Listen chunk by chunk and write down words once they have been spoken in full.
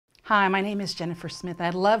Hi, my name is Jennifer Smith, and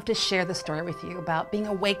I'd love to share the story with you about being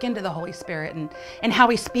awakened to the Holy Spirit and how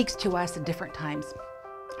He speaks to us at different times.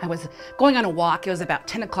 I was going on a walk. It was about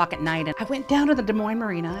 10 o'clock at night, and I went down to the Des Moines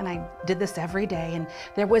Marina, and I did this every day, and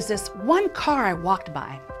there was this one car I walked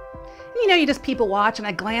by. And you know, you just people watch, and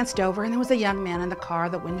I glanced over, and there was a young man in the car.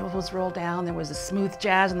 The window was rolled down. There was a smooth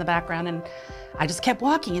jazz in the background, and I just kept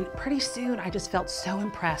walking, and pretty soon I just felt so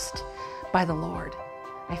impressed by the Lord.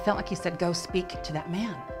 I felt like He said, go speak to that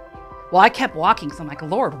man. Well, I kept walking, so I'm like,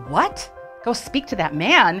 Lord, what? Go speak to that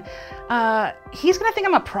man? He's gonna think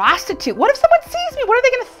I'm a prostitute. What if someone sees me? What are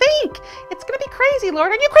they gonna think? It's gonna be crazy,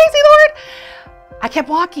 Lord. Are you crazy, Lord? I kept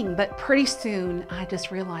walking, but pretty soon I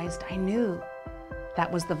just realized I knew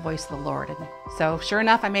that was the voice of the Lord. And so sure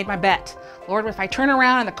enough, I made my bet. Lord, if I turn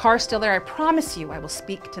around and the car's still there, I promise you I will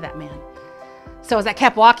speak to that man. So as I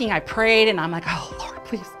kept walking, I prayed, and I'm like, oh, Lord,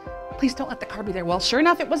 please don't let the car be there. Well, sure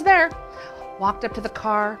enough, it was there. Walked up to the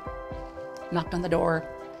car, knocked on the door,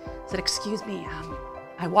 said, excuse me,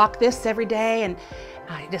 I walk this every day, and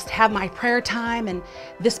I just have my prayer time, and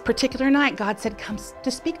this particular night, God said, come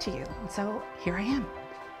to speak to you. And so here I am.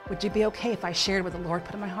 Would you be okay if I shared what the Lord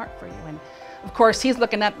put in my heart for you? And of course, he's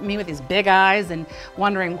looking at me with his big eyes and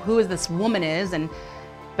wondering who this woman is,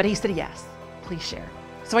 but he said, yes, please share.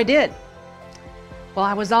 So I did. Well,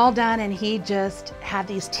 I was all done, and he just had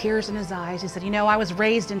these tears in his eyes. He said, you know, I was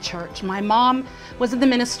raised in church. My mom was in the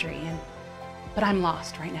ministry, but I'm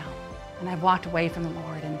lost right now. And I've walked away from the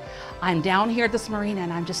Lord, and I'm down here at this marina,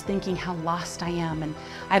 and I'm just thinking how lost I am. And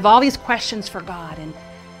I have all these questions for God, and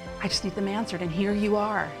I just need them answered. And here you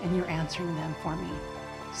are, and you're answering them for me.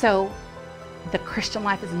 So the Christian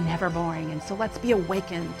life is never boring. And so let's be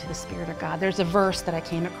awakened to the Spirit of God. There's a verse that I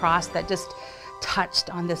came across that just touched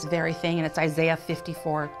on this very thing, and it's Isaiah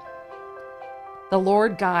 54. The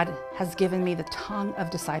Lord God has given me the tongue of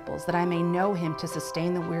disciples, that I may know Him to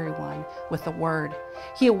sustain the weary one with the word.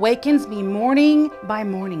 He awakens me morning by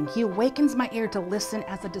morning. He awakens my ear to listen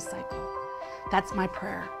as a disciple. That's my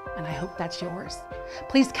prayer, and I hope that's yours.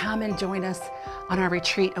 Please come and join us on our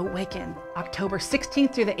retreat, Awaken, October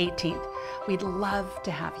 16th through the 18th. We'd love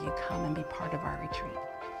to have you come and be part of our retreat.